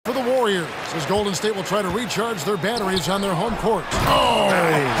the Warriors as Golden State will try to recharge their batteries on their home court. Oh!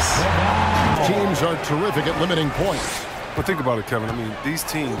 Nice. Teams are terrific at limiting points. But think about it, Kevin. I mean, these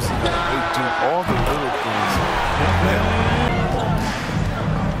teams, they do all the little things.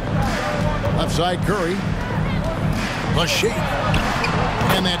 Left side, Curry. The shake.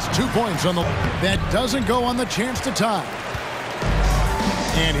 And that's 2 points on the... That doesn't go on the chance to tie.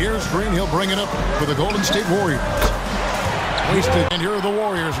 And here's Green. He'll bring it up for the Golden State Warriors. Wasted. And here are the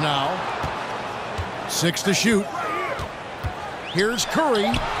Warriors now. 6 to shoot. Here's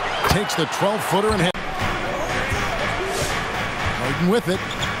Curry. Takes the 12-footer and hits. Harden with it.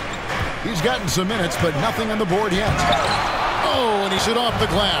 He's gotten some minutes, but nothing on the board yet. Oh, and he's hit off the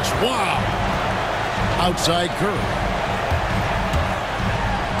glass. Wow. Outside Curry.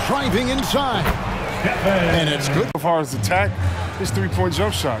 Driving inside. And it's good. As far as attack, his three-point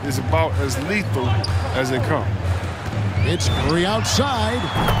jump shot is about as lethal as they come. It's Curry outside.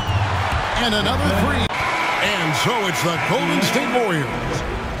 And another three. And so it's the Golden State Warriors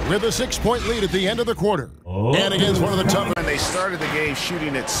with a 6-point lead at the end of the quarter. And against one of the toughest. And they started the game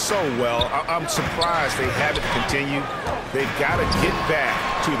shooting it so well. I'm surprised they haven't continued. They've got to get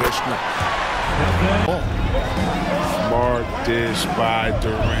back to their script. Smart dish by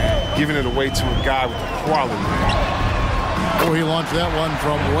Durant. Giving it away to a guy with the quality. Oh, he launched that one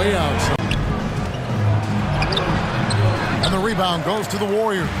from way outside. And the rebound goes to the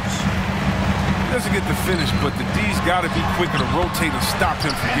Warriors. Doesn't get the finish, but the D's got to be quicker to rotate and stop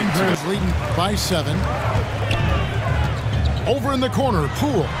him from getting to it. Leading by 7. Over in the corner,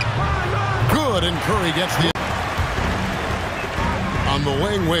 Poole. Good, and Curry gets the... On the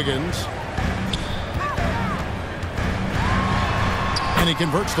wing, Wiggins. And he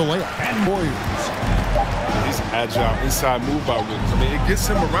converts the layup. And Warriors. He's agile inside move by Wiggins. I mean, it gets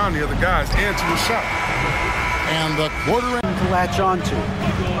him around the other guys and to the shot. And the quarter end to latch onto.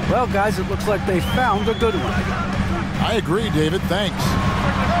 Well, guys, it looks like they found a good one. I agree, David. Thanks.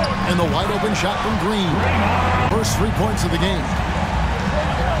 And the wide open shot from Green. First 3 points of the game.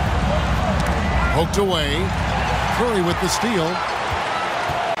 Poked away. Curry with the steal.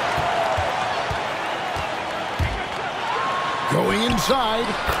 Going inside.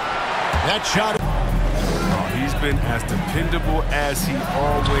 That shot. He's been as dependable as he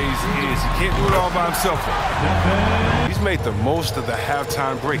always is. He can't do it all by himself. He's made the most of the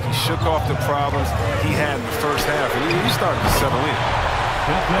halftime break. He shook off the problems he had in the first half, and he's starting to settle in.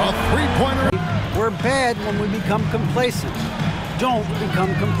 A three-pointer. We're bad when we become complacent. Don't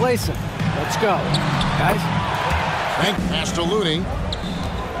become complacent. Let's go, guys. Pass to Looney.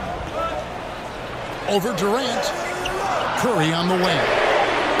 Over Durant. Curry on the wing.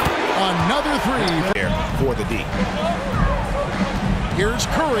 Another three. There for the D. Here's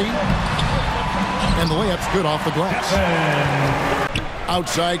Curry. And the layup's good off the glass.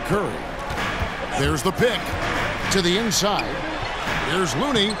 Outside Curry. There's the pick. To the inside. Here's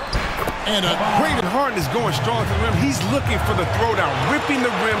Looney. And a great... Harden is going strong to the rim. He's looking for the throwdown, ripping the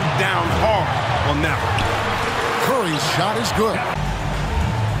rim down hard on that one. Curry's shot is good.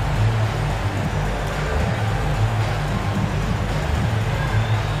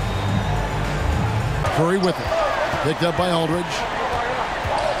 Curry with it. Picked up by Aldridge.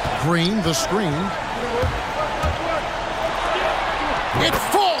 Green, the screen. It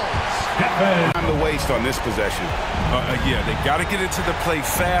falls! Time to waste on this possession. Yeah, they got to get into the play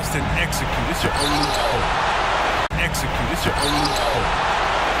fast and execute. It's your only hope. Execute. It's your only hope.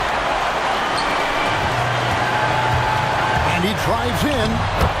 And he drives in.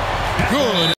 Good.